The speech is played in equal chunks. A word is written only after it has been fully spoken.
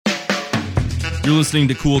You're listening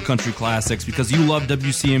to Cool Country Classics because you love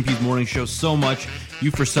WCMP's morning show so much, you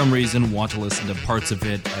for some reason want to listen to parts of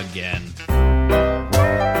it again.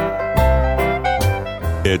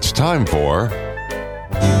 It's time for...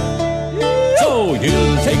 So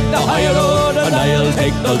you'll take the high road, and I'll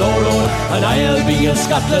take the low road, and I'll be in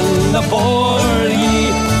Scotland afore ye.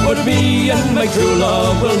 But me and my true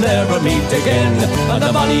love will never meet again on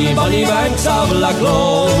the bonny, bonny banks of Loch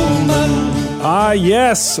Lomond.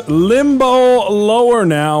 Yes, Limbo Lower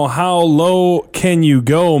now. How low can you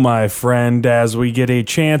go, my friend, as we get a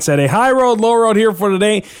chance at a high road, low road here for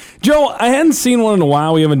today. Joe, I hadn't seen one in a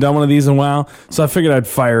while. We haven't done one of these in a while, so I figured I'd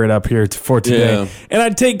fire it up here for today. Yeah. And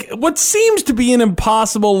I'd take what seems to be an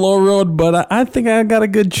impossible low road, but I think I got a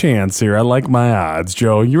good chance here. I like my odds,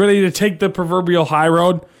 Joe. You ready to take the proverbial high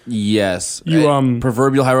road? Yes.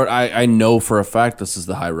 Proverbial high road. I know for a fact this is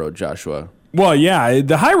the high road, Joshua. Well, yeah,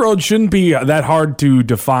 the high road shouldn't be that hard to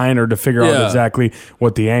define or to figure out exactly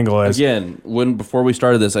what the angle is. Again, before we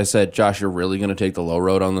started this, I said, Josh, you're really going to take the low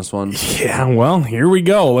road on this one? Yeah, well, here we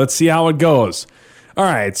go. Let's see how it goes. All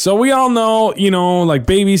right, so we all know, like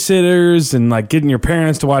babysitters and like getting your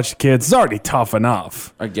parents to watch the kids is already tough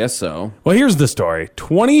enough. I guess so. Well, here's the story.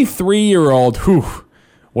 23-year-old,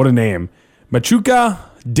 what a name, Machuca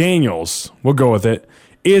Daniels, we'll go with it,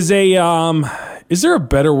 is there a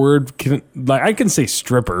better word? I can say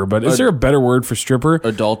stripper, but is there a better word for stripper?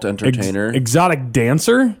 Adult entertainer. Exotic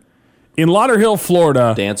dancer? In Lauderhill,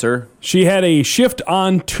 Florida. Dancer. She had a shift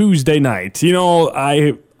on Tuesday night.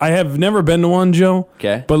 I have never been to one, Joe.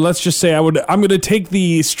 Okay. But let's just say I'm going to take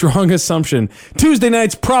the strong assumption. Tuesday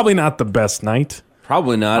night's probably not the best night.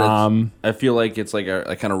 Probably not. I feel like it's like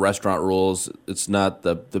a kind of restaurant rules. It's not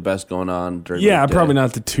the best going on during the day. Probably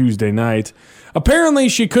not the Tuesday night. Apparently,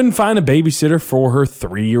 she couldn't find a babysitter for her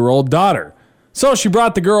 3-year-old daughter. So she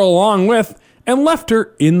brought the girl along with and left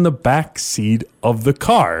her in the back seat of the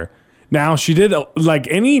car. Now, she did like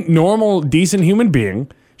any normal, decent human being.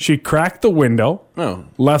 She cracked the window,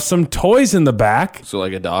 left some toys in the back. So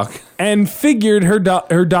like a dog. And figured her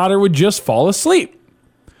daughter would just fall asleep.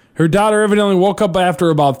 Her daughter evidently woke up after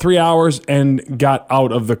about 3 hours and got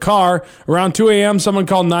out of the car. Around 2 a.m., someone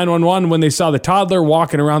called 911 when they saw the toddler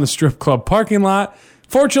walking around the strip club parking lot.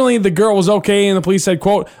 Fortunately, the girl was okay, and the police said,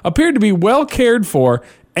 quote, appeared to be well cared for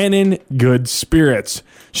and in good spirits.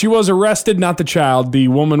 She was arrested, not the child. The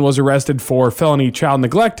woman was arrested for felony child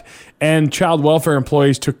neglect, and child welfare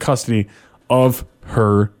employees took custody of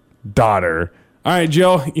her daughter. All right,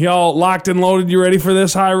 Joe, y'all locked and loaded? You ready for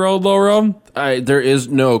this high road, low road? There is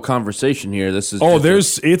no conversation here. This is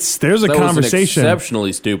there's a conversation. Was an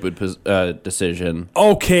exceptionally stupid decision.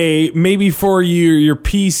 Okay, maybe for your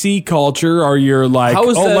PC culture, or you're like,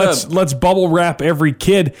 let's bubble wrap every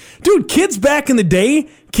kid, dude. Kids back in the day,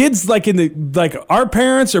 kids like our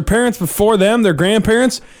parents or parents before them, their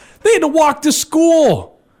grandparents, they had to walk to school.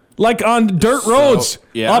 Like on dirt roads,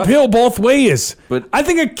 uphill both ways. But I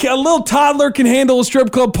think a little toddler can handle a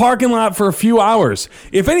strip club parking lot for a few hours.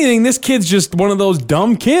 If anything, this kid's just one of those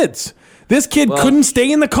dumb kids. This kid couldn't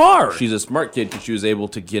stay in the car. She's a smart kid because she was able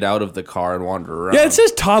to get out of the car and wander around. Yeah, it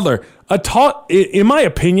says toddler. In my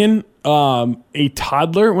opinion, a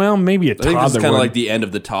toddler, well, maybe a toddler. I think this is kind of like the end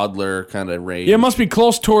of the toddler kind of range. Yeah, it must be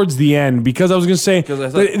close towards the end, because I was going to say,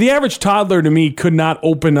 the average toddler to me could not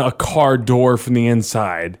open a car door from the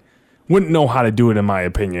inside. Wouldn't know how to do it, in my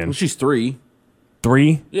opinion. Well, she's 3.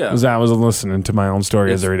 3? Yeah. I was listening to my own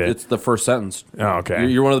story every day. It's the first sentence. Oh, okay.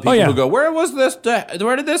 You're one of the people who go,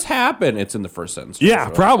 where did this happen? It's in the first sentence. Yeah,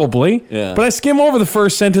 probably. Yeah. But I skim over the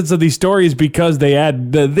first sentence of these stories because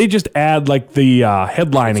they just add like the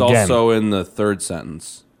headline again. It's also in the third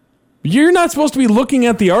sentence. You're not supposed to be looking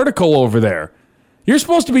at the article over there. You're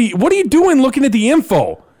supposed to be, what are you doing looking at the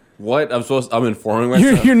info? What? I'm informing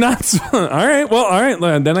myself? You're not. All right.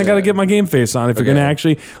 Then I got to get my game face on if you're going to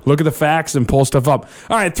actually look at the facts and pull stuff up.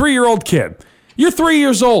 All right, 3-year-old kid. You're 3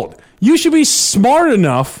 years old. You should be smart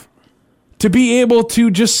enough to be able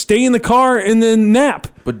to just stay in the car and then nap.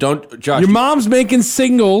 But don't, Josh. Your mom's making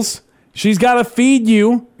signals. She's got to feed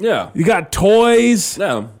you. Yeah. You got toys.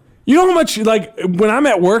 No. You know how much, like, when I'm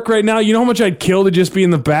at work right now, you know how much I'd kill to just be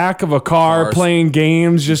in the back of a car playing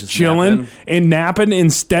games, just chilling and napping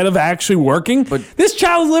instead of actually working? But this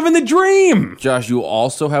child's living the dream. Josh, you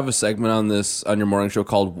also have a segment on your morning show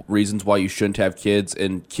called Reasons Why You Shouldn't Have Kids,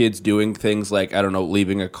 and kids doing things like, I don't know,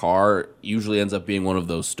 leaving a car usually ends up being one of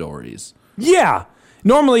those stories. Yeah.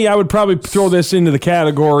 Normally, I would probably throw this into the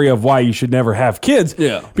category of why you should never have kids.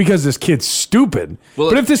 Yeah. Because this kid's stupid. Well,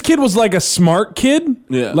 but if this kid was like a smart kid,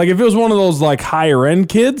 Yeah. like if it was one of those like higher end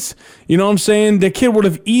kids, you know what I'm saying? The kid would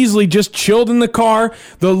have easily just chilled in the car.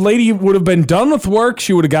 The lady would have been done with work.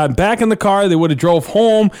 She would have gotten back in the car. They would have drove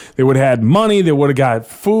home. They would have had money. They would have got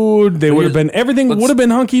food. They would have been, everything would have been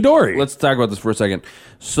hunky dory. Let's talk about this for a second.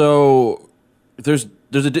 So there was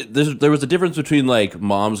a difference between like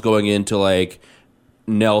moms going into like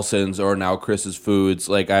Nelson's or now Chris's Foods.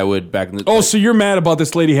 Like I would back in the so you're mad about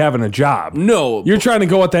this lady having a job? No, You're trying to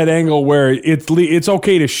go at that angle where it's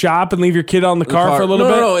okay to shop and leave your kid out in the car for a little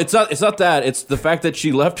bit? No, it's not that. It's the fact that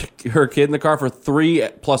she left her kid in the car for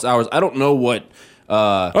 3+ hours. I don't know what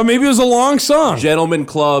Or maybe it was a long song. gentleman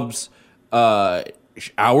clubs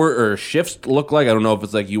hour or shifts look like. I don't know if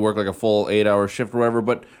it's like you work like a full 8-hour shift or whatever,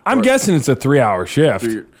 but I'm guessing it's a 3-hour shift.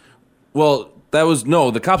 well,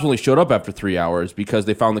 the cops only showed up after 3 hours because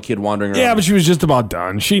they found the kid wandering around. Yeah, but she was just about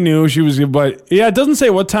done. She knew she was, but yeah, it doesn't say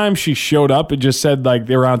what time she showed up. It just said like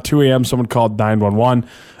around 2 a.m. someone called 911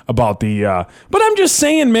 about the, but I'm just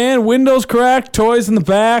saying, man, windows cracked, toys in the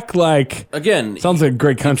back, like, Again, sounds like a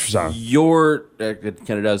great country song. It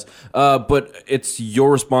kind of does, but it's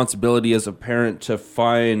your responsibility as a parent to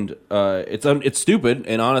find. It's stupid,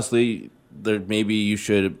 and honestly, maybe you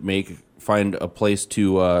should find a place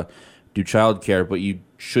to do childcare, but you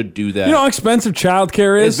should do that. You know how expensive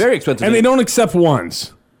childcare is? It's very expensive, and they don't accept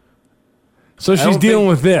ones. So she's dealing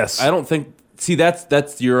with this. I don't think. See,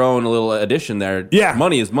 that's your own little addition there. Yeah.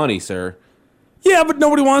 Money is money, sir. Yeah, but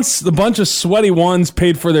nobody wants the bunch of sweaty ones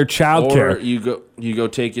paid for their Or childcare. you go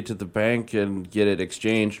take it to the bank and get it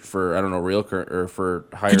exchanged for, I don't know, real or for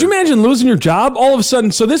higher. Could you imagine losing your job all of a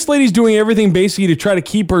sudden? So this lady's doing everything basically to try to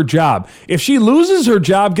keep her job. If she loses her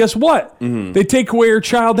job, guess what? Mm-hmm. They take away her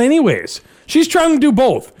child anyways. She's trying to do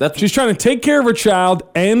both. She's trying to take care of her child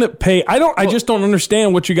and pay. I just don't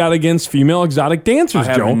understand what you got against female exotic dancers, I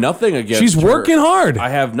have Joe. nothing against She's her. working hard. I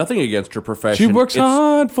have nothing against her profession. She works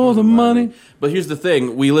hard for the money. But here's the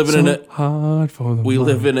thing: we live in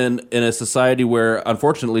a society where,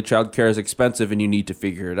 unfortunately, childcare is expensive, and you need to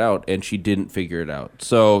figure it out. And she didn't figure it out.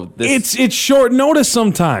 So it's short notice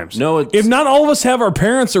sometimes. No, if not all of us have our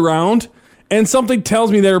parents around, and something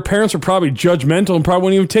tells me that her parents are probably judgmental and probably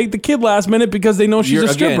won't even take the kid last minute because they know she's a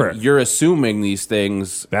stripper. Again, you're assuming these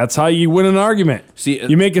things. That's how you win an argument. See,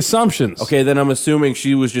 you make assumptions. Okay, then I'm assuming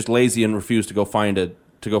she was just lazy and refused to go find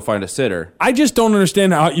a sitter. I just don't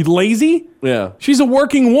understand how you lazy. Yeah, she's a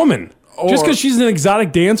working woman. Just because she's an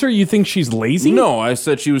exotic dancer, you think she's lazy? No, I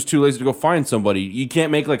said she was too lazy to go find somebody. You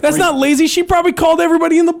can't make like that's not lazy. She probably called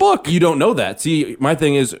everybody in the book. You don't know that. See, my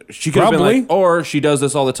thing is she could have been like, or she does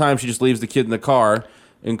this all the time. She just leaves the kid in the car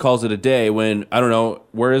and calls it a day. When I don't know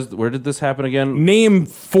where did this happen again? Name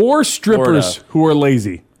 4 strippers who are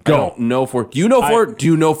lazy. Go. I don't know 4. Do you know 4? Do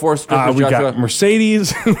you know 4 strippers? We Joshua? got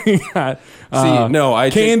Mercedes. We got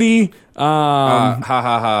Candy.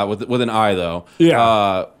 With an I though.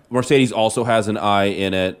 Yeah. Mercedes also has an I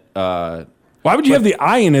in it. Why would you have the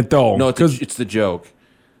I in it though? No, it's the joke.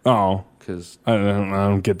 Oh, because I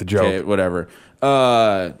don't get the joke. Okay, whatever.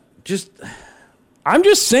 I'm just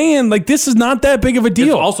saying, like, this is not that big of a deal.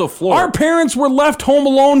 It's also Florida. Our parents were left home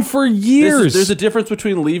alone for years. There's a difference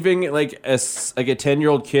between leaving like a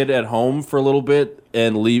 10-year-old kid at home for a little bit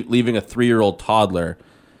and leaving a 3-year-old toddler.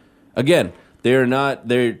 Again,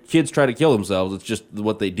 their kids try to kill themselves. It's just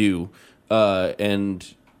what they do.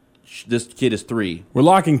 And this kid is 3. We're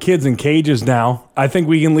locking kids in cages now. I think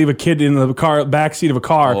we can leave a kid in the backseat of a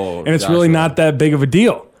car, and it's really not that big of a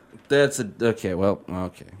deal.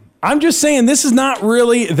 Okay. I'm just saying this is not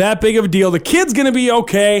really that big of a deal. The kid's gonna be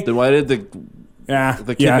okay. Then why did the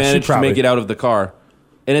kid manage to make it out of the car?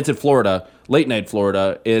 And it's in Florida, late night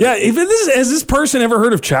Florida. Has this person ever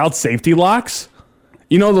heard of child safety locks?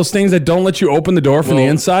 You know those things that don't let you open the door from the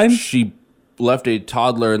inside? She left a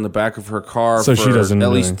toddler in the back of her car so for she doesn't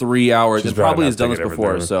at least 3 hours. It probably has done this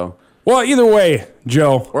before. So, well, either way,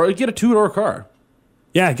 Joe, or get a 2-door car.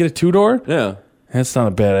 Yeah, get a 2-door. Yeah, that's not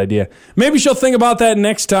a bad idea. Maybe she'll think about that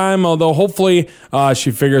next time. Although hopefully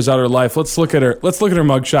she figures out her life. Let's look at her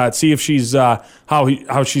mugshot. See if she's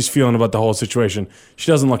how she's feeling about the whole situation.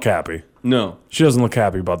 She doesn't look happy. No, she doesn't look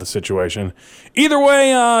happy about the situation. Either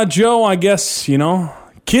way, Joe, I guess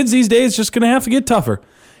kids these days just gonna have to get tougher.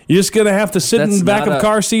 You're just going to have to sit in the back of a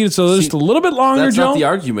car seat so just a little bit longer, that's Joe. That's not the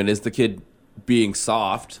argument, is the kid being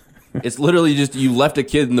soft. It's literally just you left a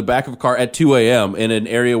kid in the back of a car at 2 a.m. in an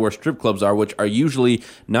area where strip clubs are, which are usually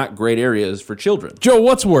not great areas for children. Joe,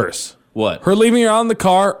 what's worse? What? Her leaving her out in the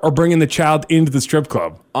car or bringing the child into the strip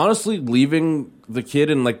club? Honestly, leaving the kid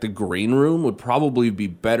in like the green room would probably be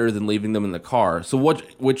better than leaving them in the car. So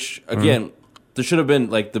which again, there should have been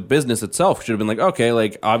like the business itself should have been like, okay,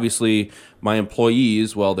 like obviously my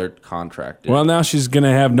employees, well, they're contracted. Well, now she's going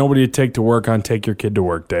to have nobody to take to work on Take Your Kid to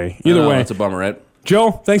Work Day. Either way. It's a bummer, right?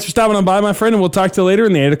 Joe, thanks for stopping on by, my friend, and we'll talk to you later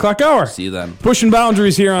in the 8 o'clock hour. See you then. Pushing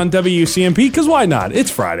boundaries here on WCMP, because why not?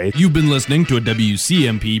 It's Friday. You've been listening to a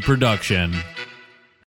WCMP production.